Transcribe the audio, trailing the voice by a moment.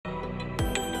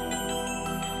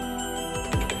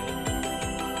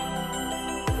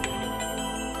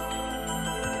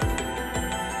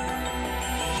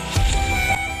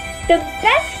The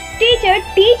best teacher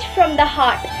teach from the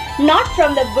heart, not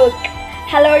from the book.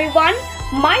 Hello everyone,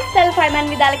 myself I am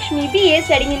Vidalakshmi BA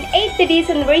studying in 8th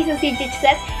edition in Teresa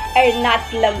CGHSS,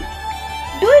 Ernakulam.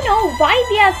 Do you know why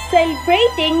we are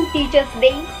celebrating Teachers'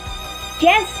 Day?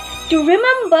 Yes, to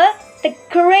remember the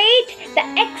great, the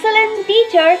excellent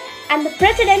teacher and the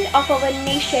president of our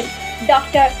nation,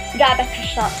 Dr.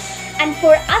 Ratna. And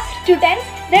for us students,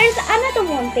 there is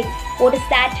another one thing. What is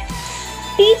that?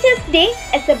 Teachers' Day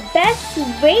is the best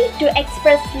way to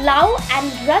express love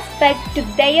and respect to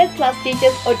their class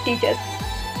teachers or teachers.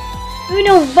 Do you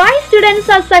know why students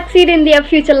are succeed in their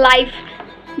future life?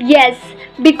 Yes,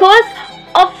 because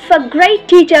of a great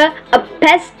teacher, a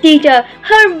best teacher.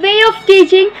 Her way of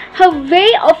teaching, her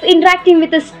way of interacting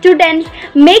with the students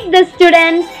make the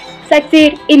students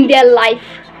succeed in their life.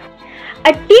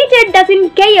 A teacher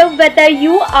doesn't care whether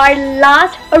you are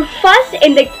last or first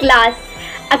in the class.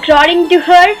 According to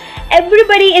her,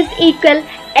 everybody is equal,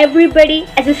 everybody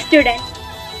is a student.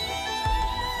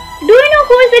 Do you know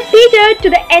who is the teacher to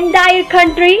the entire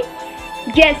country?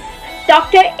 Yes,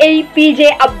 Dr.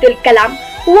 APJ Abdul Kalam.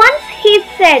 Once he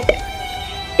said,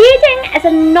 teaching is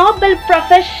a noble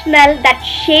professional that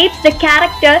shapes the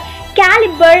character,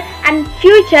 caliber and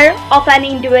future of an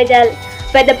individual.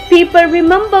 Whether people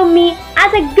remember me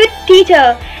as a good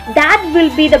teacher, that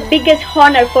will be the biggest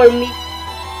honor for me.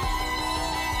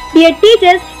 Dear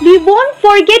teachers, we won't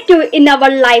forget you in our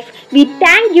life. We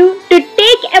thank you to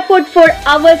take effort for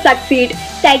our succeed.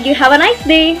 Thank you. Have a nice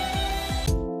day.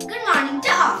 Good morning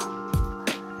to all.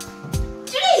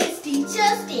 Today is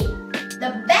Teachers' Day.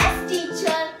 The best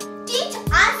teacher teach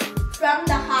us from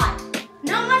the heart,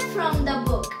 not from the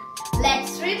book.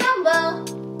 Let's remember,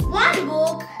 one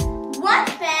book, one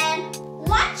pen,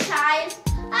 one child,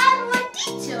 and one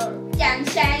teacher can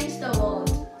change the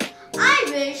world. I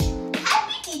wish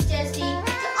Happy Teachers' Day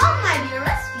to all my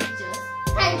dearest teachers.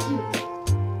 Thank you.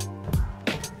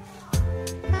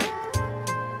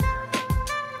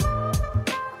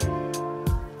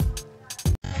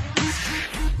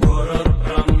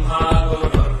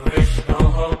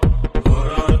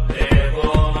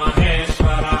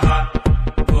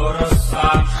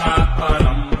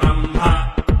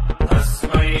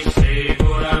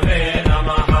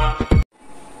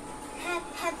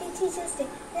 Teachers' Day,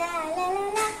 la la la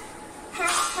la.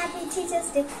 Happy Teachers'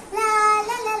 Day, la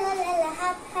la la la la la.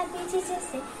 Happy Teachers'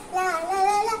 Day, la la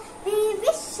la la. We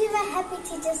wish you a Happy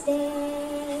Teachers'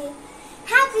 Day.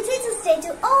 Happy Teachers' Day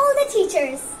to all the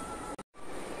teachers.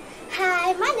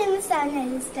 Hi, my name is Ratna. I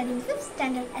am studying 5th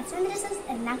standard at Teresa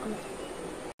in Ernakulam.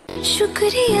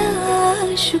 शुक्रिया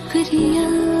शुक्रिया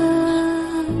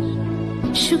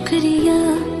शुक्रिया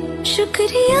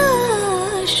शुक्रिया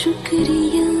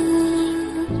शुक्रिया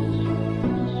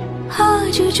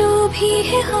आज जो भी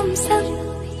है हम सब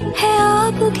है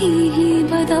आपकी ही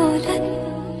बदौलत,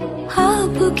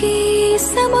 आपके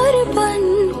समर्पण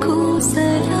को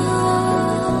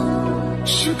सलाम।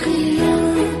 शुक्रिया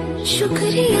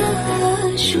शुक्रिया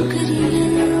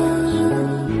शुक्रिया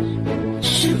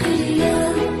शुक्रिया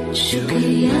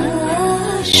शुक्रिया।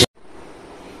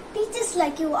 Teachers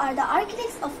like you are the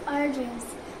architects of our dreams.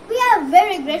 We are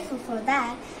very grateful for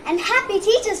that, and Happy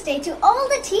Teachers' Day to all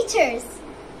the teachers.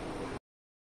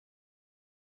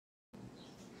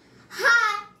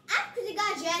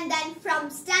 From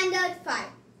Standard 5.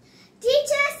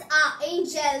 Teachers are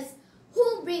angels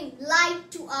who bring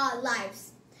light to our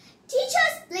lives.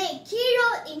 Teachers play a key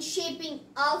role in shaping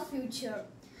our future.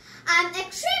 I am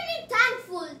extremely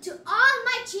thankful to all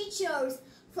my teachers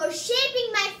for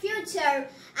shaping my future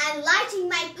and lighting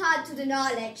my path to the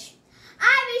knowledge.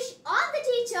 I wish all the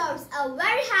teachers a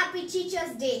very happy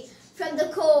Teachers' Day from the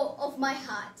core of my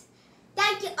heart.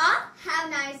 Thank you all. Have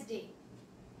a nice day.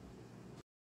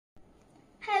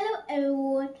 Hello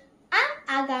everyone, I'm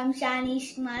Agam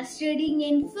Shanishma studying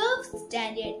in 5th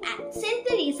standard at St.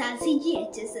 Teresa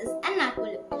CGHSS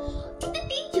Ernakulam. To the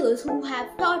teachers who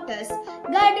have taught us,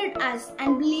 guided us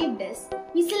and believed us,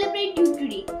 we celebrate you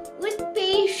today. With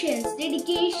patience,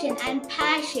 dedication and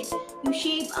passion, you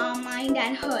shape our mind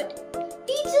and heart.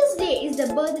 Teachers' Day is the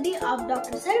birthday of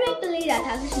Dr. Ratna.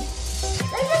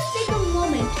 Let us take a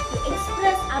moment to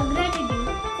express our gratitude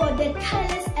for their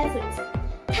tireless efforts.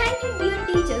 Thank you dear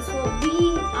teachers for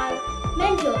being our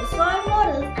mentors, role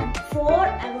models and for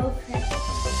our friends.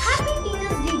 Happy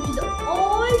Teachers' Day to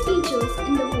all teachers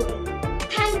in the world.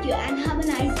 Thank you and have a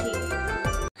nice day.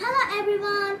 Hello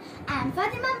everyone, I am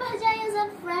Fatima Bahjayazan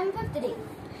from 5th day.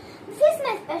 This is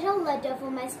my special letter for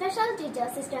my special teacher,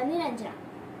 Sister Niranjana.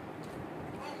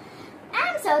 I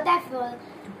am so thankful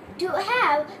to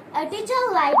have a teacher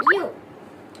like you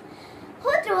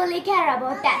who truly care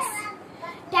about us.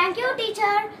 Thank you,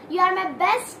 teacher. You are my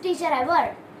best teacher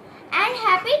ever. And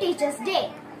happy Teacher's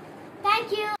Day.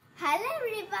 Thank you. Hello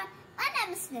everyone, my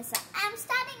name is Nessa. I am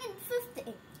studying in 5th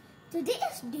A. Today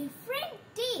is different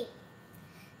day.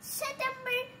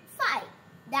 September 5.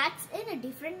 That's in a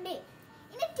different day.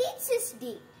 In a Teacher's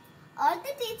Day. All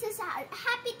the teachers are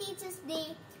happy Teacher's Day.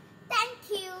 Thank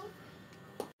you.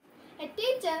 A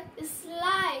teacher is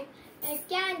like a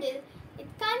candle. It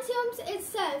consumes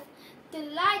itself to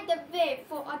light the way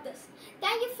for others.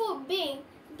 Thank you for being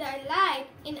the light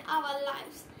in our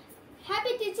lives.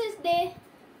 Happy Teacher's Day.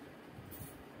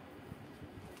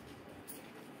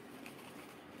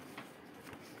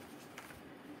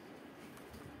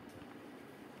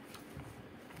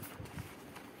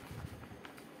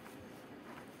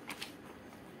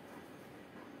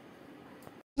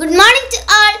 Good morning to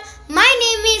all. My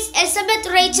name is Elizabeth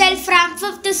Rachel from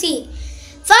 5th C.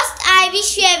 First, I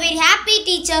wish you a very happy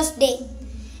Teacher's Day.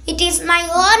 It is my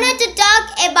honor to talk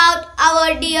about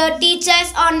our dear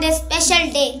teachers on this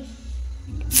special day.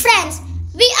 Friends,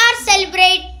 we are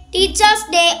celebrate Teacher's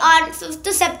Day on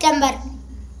 5th September.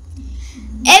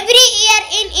 Every year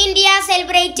in India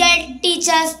celebrated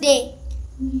Teacher's Day.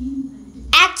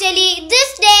 Actually,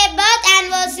 this day birth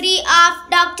anniversary of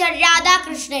Dr.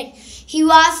 Radhakrishnan. He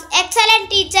was excellent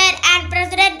teacher and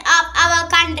president of our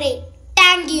country.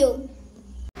 Thank you.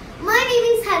 My name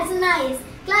is Harshana,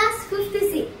 class 5th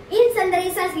C in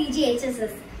Teresa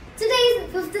CGHSS. Today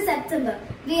is 5th September.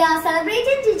 We are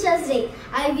celebrating Teacher's Day.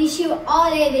 I wish you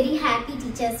all a very happy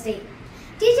Teacher's Day.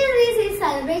 Teacher's Day is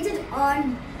celebrated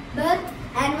on birth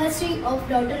anniversary of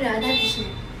Dr.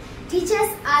 Radhakrishnan.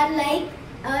 Teachers are like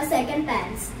our second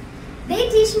parents. They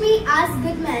teach me us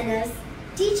good manners.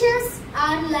 Teachers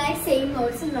are like saying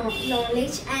also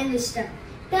knowledge and wisdom.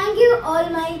 Thank you all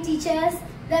my teachers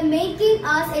for making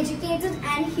us educated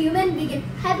and human beings.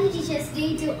 Happy Teacher's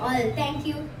Day to all. Thank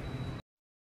you.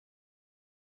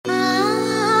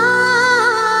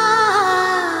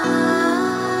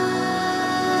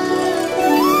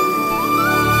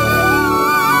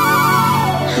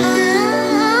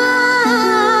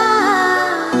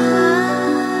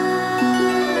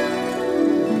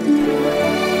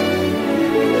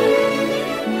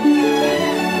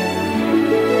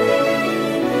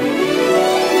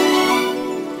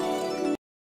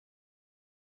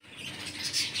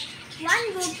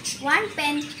 One book, one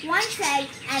pen, one child,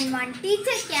 and one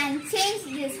teacher can change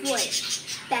this world.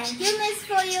 Thank you, Miss,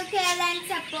 for your care and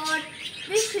support.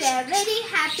 Wish you a very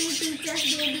happy Teacher's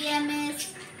Day, dear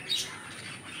Miss.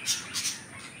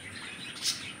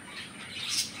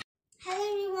 Hello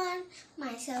everyone,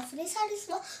 myself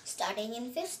Teresa, studying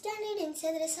in 5th standard in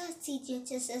Teresa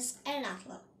CGHSS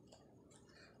Ernakulam.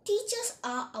 Teachers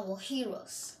are our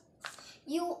heroes.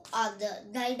 You are the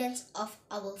guidance of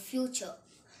our future.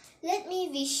 Let me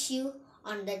wish you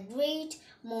on that great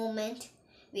moment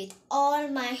with all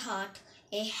my heart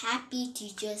a happy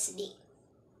Teacher's Day.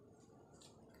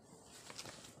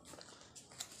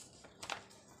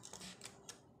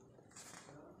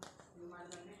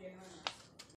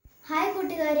 Hi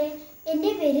കൂട്ടുകാരെ,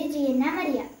 എൻ്റെ പേര് Jeena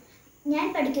Maria. ഞാൻ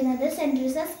പഠിക്കുന്നത് cent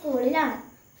Treesa സ്കൂളിലാണ്,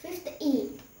 5th E.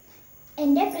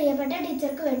 എൻ്റെ പ്രിയപ്പെട്ട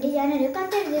ടീച്ചർക്ക് വേണ്ടി ഞാനൊരു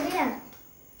കത്തെഴുതുകയാണ്.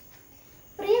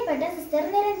 പ്രിയപ്പെട്ട സിസ്റ്റർ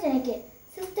നിരഞ്ജനയ്ക്ക്,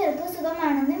 സിസ്റ്റർക്ക്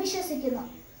സുഖമാണെന്ന് വിശ്വസിക്കുന്നു.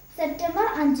 സെപ്റ്റംബർ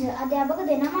 5 അധ്യാപക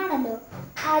ദിനമാണല്ലോ.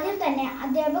 ആദ്യം തന്നെ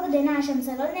അധ്യാപക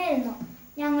ദിനാശംസകൾ നേരുന്നു.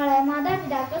 ഞങ്ങളെ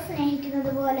മാതാപിതാക്കൾ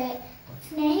സ്നേഹിക്കുന്നത് പോലെ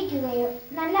സ്നേഹിക്കുകയും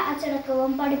നല്ല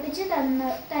അച്ചടക്കവും പഠിപ്പിച്ചു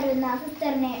തരുന്ന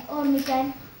സിസ്റ്ററിനെ ഓർമ്മിക്കാൻ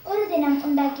ഒരു ദിനം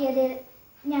ഉണ്ടാക്കിയതിൽ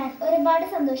ഞാൻ ഒരുപാട്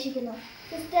സന്തോഷിക്കുന്നു.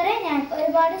 സിസ്റ്ററെ ഞാൻ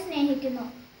ഒരുപാട് സ്നേഹിക്കുന്നു.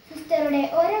 സിസ്റ്ററുടെ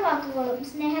ഓരോ വാക്കുകളും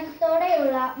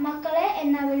സ്നേഹത്തോടെയുള്ള മക്കളെ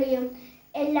എന്ന വിളിയും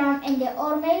എല്ലാം എൻ്റെ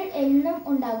ഓർമ്മയിൽ എന്നും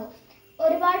ഉണ്ടാകും.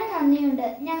 ഒരുപാട് നന്ദിയുണ്ട്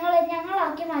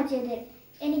ഞങ്ങളാക്കി മാറ്റിയതിൽ.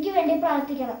 എനിക്ക് വേണ്ടി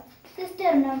പ്രാർത്ഥിക്കണം.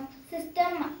 സിസ്റ്ററിനും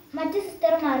മറ്റ്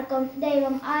സിസ്റ്റർമാർക്കും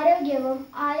ദൈവം ആരോഗ്യവും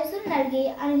ആയുസ്സും നൽകി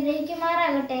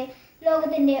അനുഗ്രഹിക്കുമാറാകട്ടെ.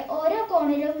 ലോകത്തിൻ്റെ ഓരോ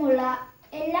കോണിലുമുള്ള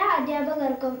എല്ലാ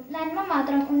അധ്യാപകർക്കും നന്മ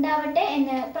മാത്രം ഉണ്ടാവട്ടെ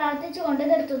എന്ന് പ്രാർത്ഥിച്ചുകൊണ്ട്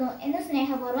നിർത്തുന്നു എന്ന്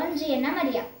സ്നേഹപൂർവ്വം Jeena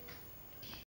Maria.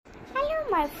 Hello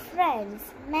my friends,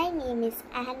 my name is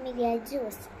Amelia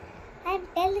Juice. I am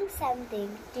telling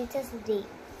something Teacher's Day.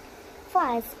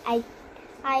 First,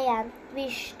 I am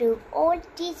wish to all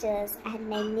teachers and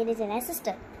my Niranjana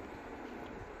sister.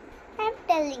 I am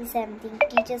telling something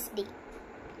Teacher's Day.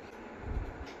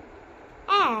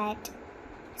 At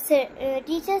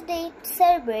Teacher's Day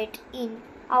celebrate in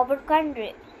our country.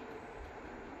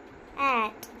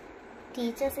 And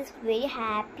teachers is very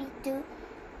happy to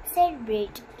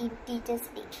celebrate in Teacher's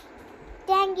Day.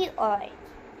 Thank you all.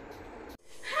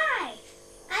 Hi,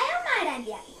 I am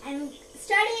Niranjana. I am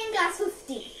studying in class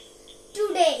 15.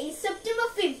 Today is September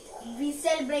 5th. We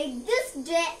celebrate this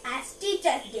day as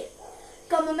Teachers' Day,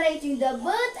 commemorating the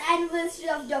birth anniversary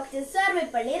of Dr.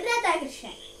 Sarvepalli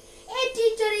Radhakrishnan. A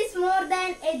teacher is more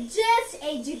than a just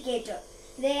educator.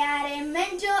 They are a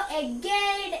mentor, a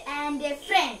guide and a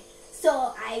friend.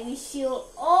 So I wish you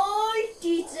all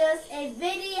teachers a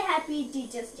very happy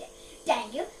Teachers' Day.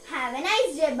 Thank you. Have a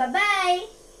nice day. Bye-bye.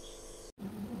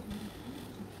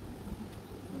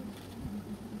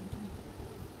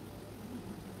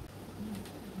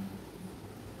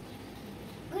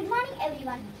 Good morning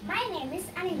everyone. My name is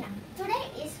Anila. Today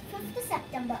is 5th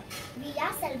September. We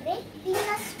are celebrating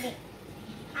Teachers' Day.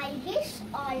 I wish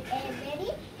all a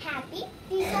very happy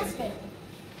Teachers' Day.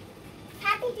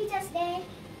 Happy Teachers' Day.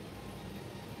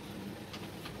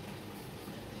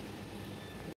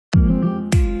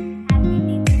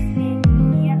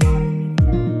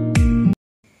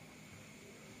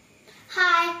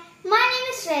 Hi, my name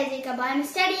is Jacob. I am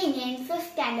studying in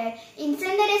 5th standard in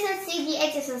St. Teresa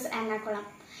CGHSS Ernakulam.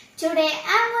 Today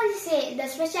I am going to say the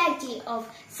specialty of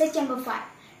September 5.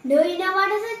 Do you know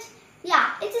what is it? Yeah,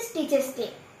 it is Teachers' Day.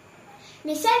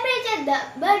 We celebrated the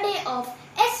birthday of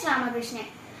S. Ramakrishnan,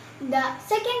 the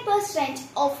second president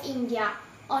of India,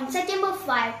 on September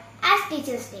 5 as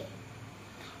Teachers' Day.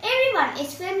 Everyone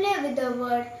is familiar with the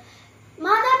word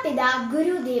Mata Pita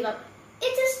Guru Devam.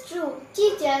 It is true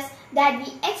teachers that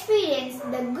we experience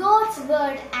the God's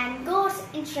word and God's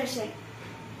instruction.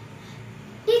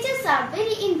 Teachers are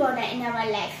very important in our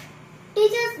life.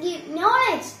 Teachers give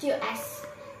knowledge to us.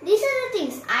 These are the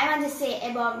things I want to say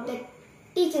about the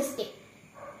Teachers' Day.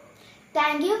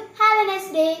 Thank you. Have a nice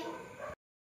day.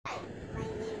 Hi, my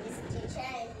name is Teresa.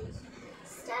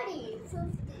 Study in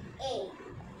 5th A.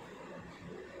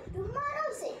 Tomorrow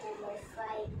September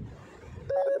 5.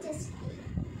 Teachers' Day.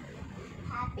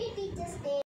 Happy Teachers'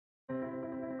 Day.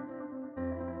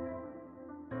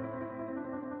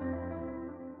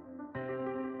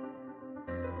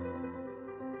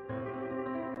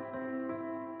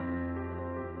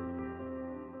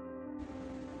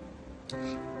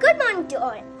 Good morning to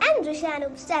all. I'm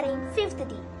Rishanu studying 5th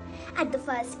D. At the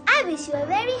first, I wish you a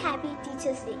very happy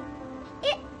Teachers' Day.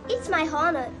 It's my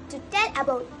honor to tell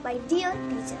about my dear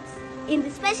teachers in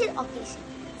this special occasion.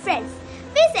 Friends,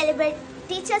 we celebrate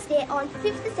Teachers' Day on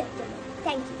 5th September.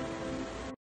 Thank you.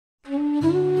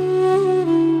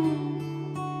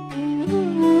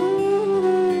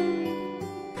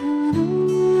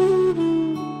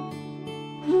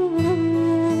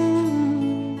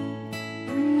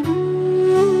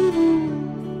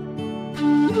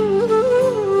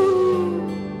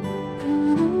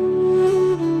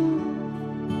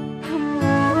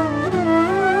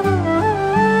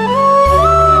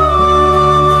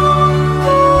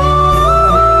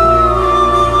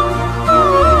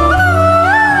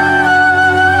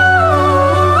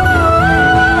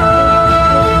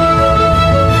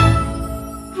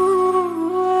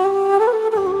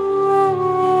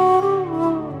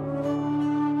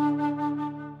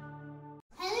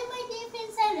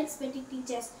 Respected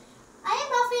teachers, I am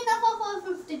Rafi Nafa for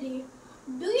 5th day.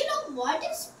 Do you know what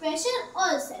is special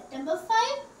on September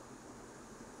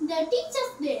 5? The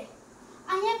Teachers' Day.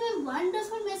 I have a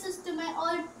wonderful message to my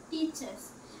all teachers.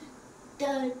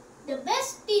 The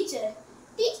best teacher,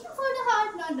 teaching for the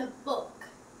heart, not the book.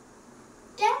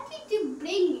 Thank you to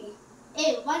bring me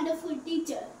a wonderful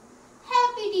teacher.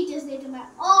 Happy Teachers' Day to my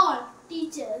all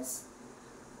teachers.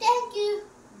 Thank you.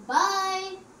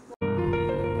 Bye.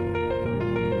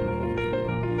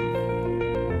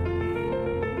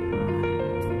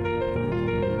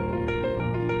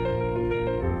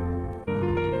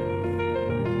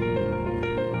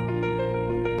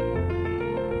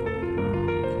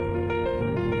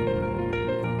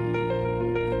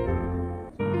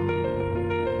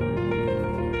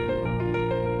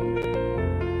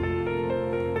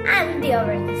 And dear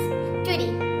friends,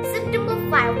 today, September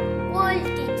 5, World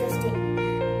Teachers' Day.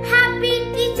 Happy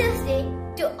Teachers' Day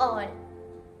to all.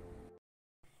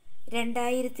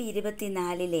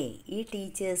 2024 ഈ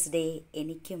teachers day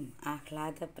എനിക്കും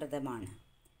ആഹ്ലാദപ്രദമാണ്.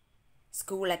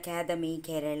 School academy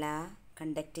Kerala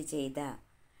conduct ചെയ്ത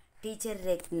teacher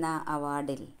രത്ന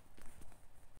അവാർഡിൽ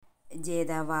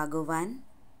ജേതാവാകുവാൻ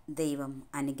ദൈവം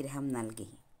അനുഗ്രഹം നൽകി.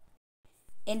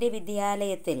 എൻ്റെ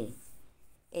വിദ്യാലയത്തിൽ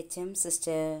HM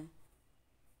sister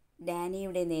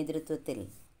ഡാനിയുടെ നേതൃത്വത്തിൽ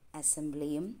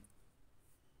അസംബ്ലിയും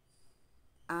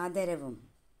ആദരവും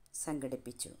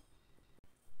സംഘടിപ്പിച്ചു.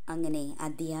 അങ്ങനെ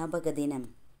അധ്യാപക ദിനം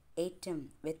ഏറ്റവും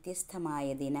വ്യത്യസ്തമായ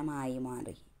ദിനമായി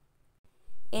മാറി.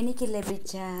 എനിക്ക്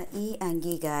ലഭിച്ച ഈ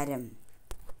അംഗീകാരം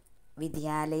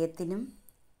വിദ്യാലയത്തിനും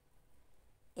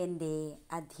എൻ്റെ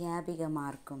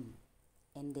അധ്യാപികമാർക്കും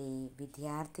എൻ്റെ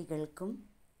വിദ്യാർത്ഥികൾക്കും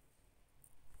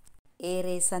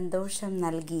ഏറെ സന്തോഷം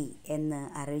നൽകി എന്ന്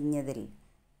അറിഞ്ഞതിൽ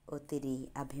ഒത്തിരി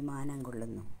അഭിമാനം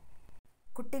കൊള്ളുന്നു.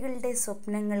 കുട്ടികളുടെ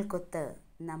സ്വപ്നങ്ങൾക്കൊത്ത്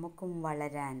നമുക്കും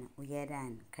വളരാൻ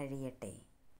ഉയരാൻ കഴിയട്ടെ.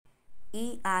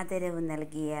 ഈ ആദരവ്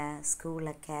നൽകിയ സ്കൂൾ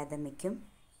അക്കാദമിക്കും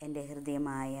എൻ്റെ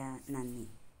ഹൃദ്യമായ നന്ദി.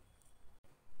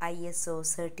 ISO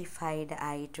സർട്ടിഫൈഡ്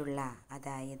ആയിട്ടുള്ള,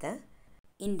 അതായത്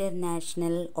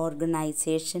international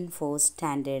organisation for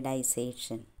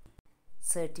standardisation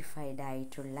certified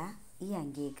ആയിട്ടുള്ള ഈ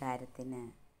അംഗീകാരത്തിന്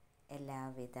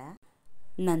എല്ലാവിധ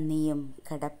നന്ദിയും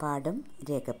കടപ്പാടും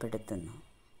രേഖപ്പെടുത്തുന്നു.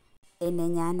 എന്നെ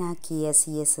ഞാനാക്കിയ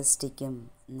CSSTക്കും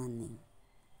നന്ദി.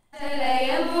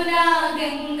 यमुना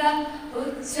गंगा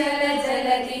उच्छल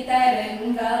जलधि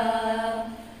तरंगा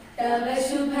तब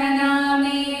शुभ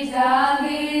नामे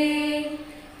जागे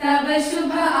तब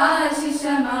शुभ आशीष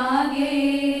मागे